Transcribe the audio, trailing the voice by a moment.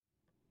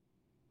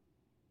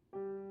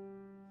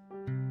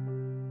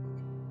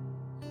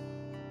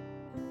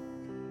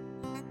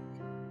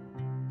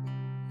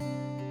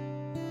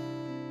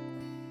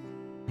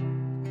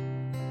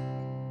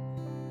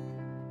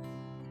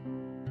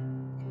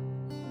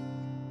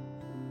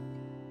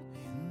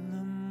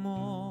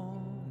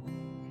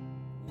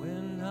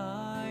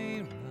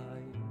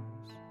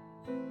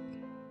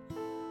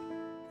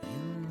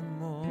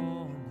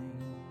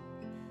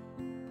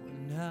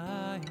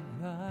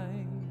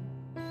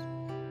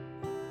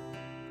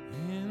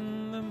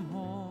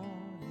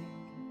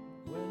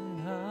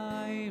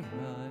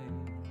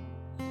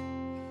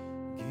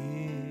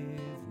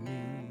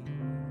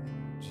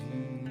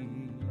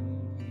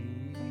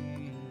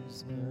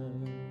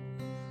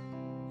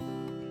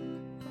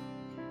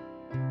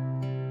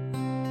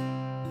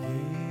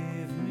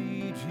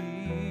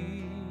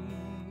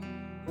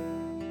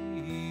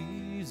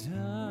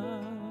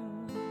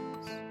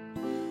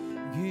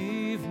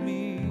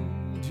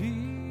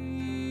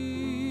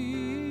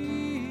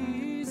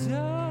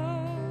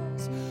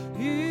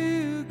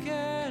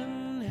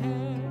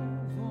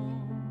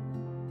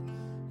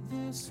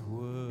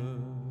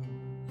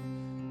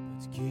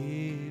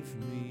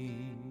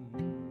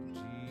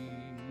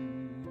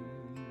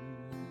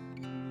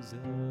When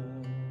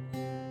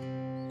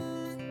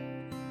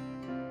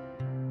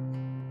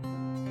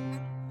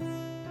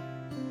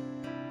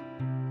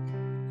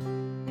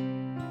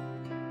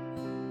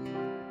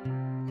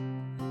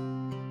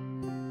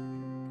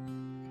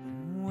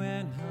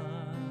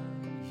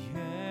I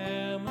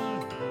am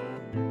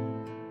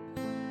alone,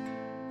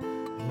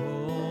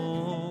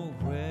 oh,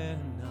 when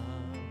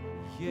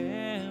I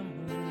am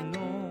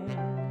alone,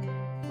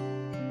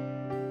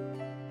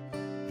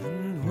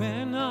 and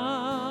when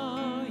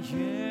I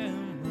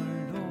am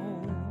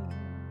alone,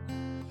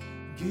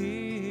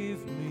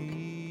 give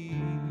me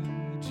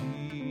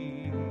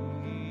Jesus.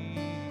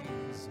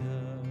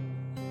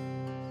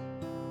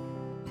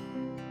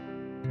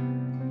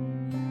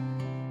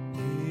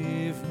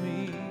 Give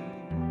me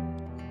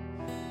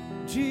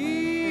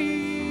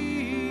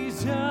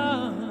Jesus,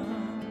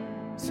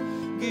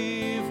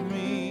 give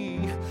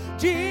me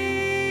Jesus.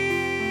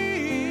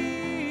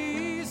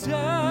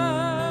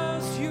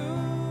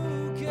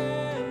 You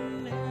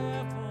can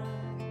have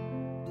all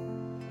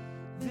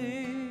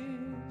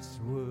this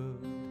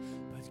world,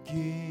 but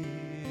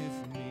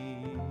give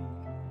me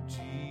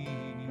Jesus.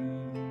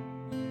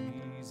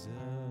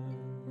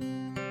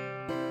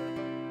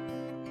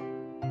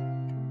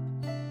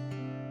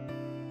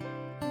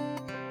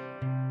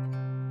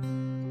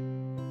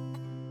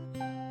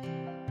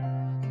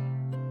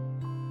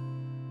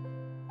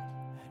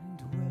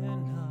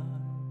 When I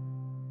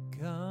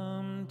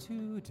come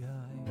to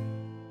die,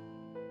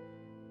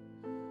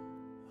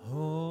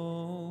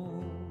 oh,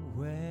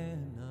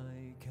 when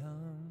I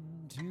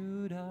come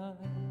to die,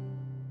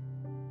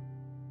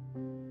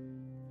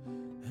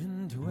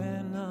 and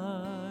when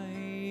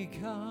I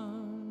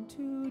come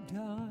to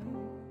die,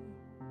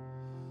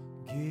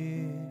 give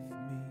me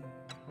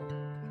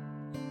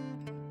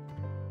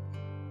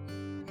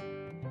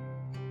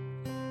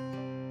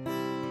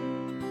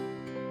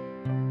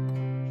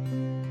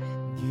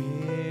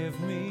Give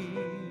me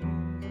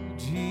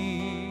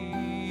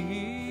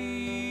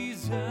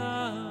Jesus,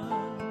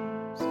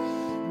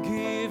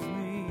 give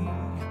me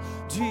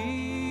Jesus.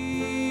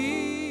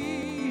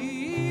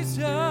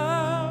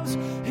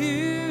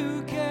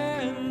 You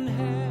can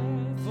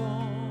have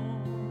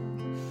all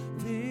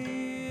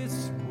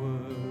this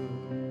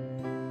world.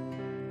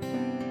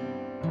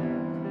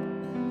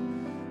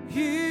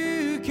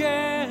 You can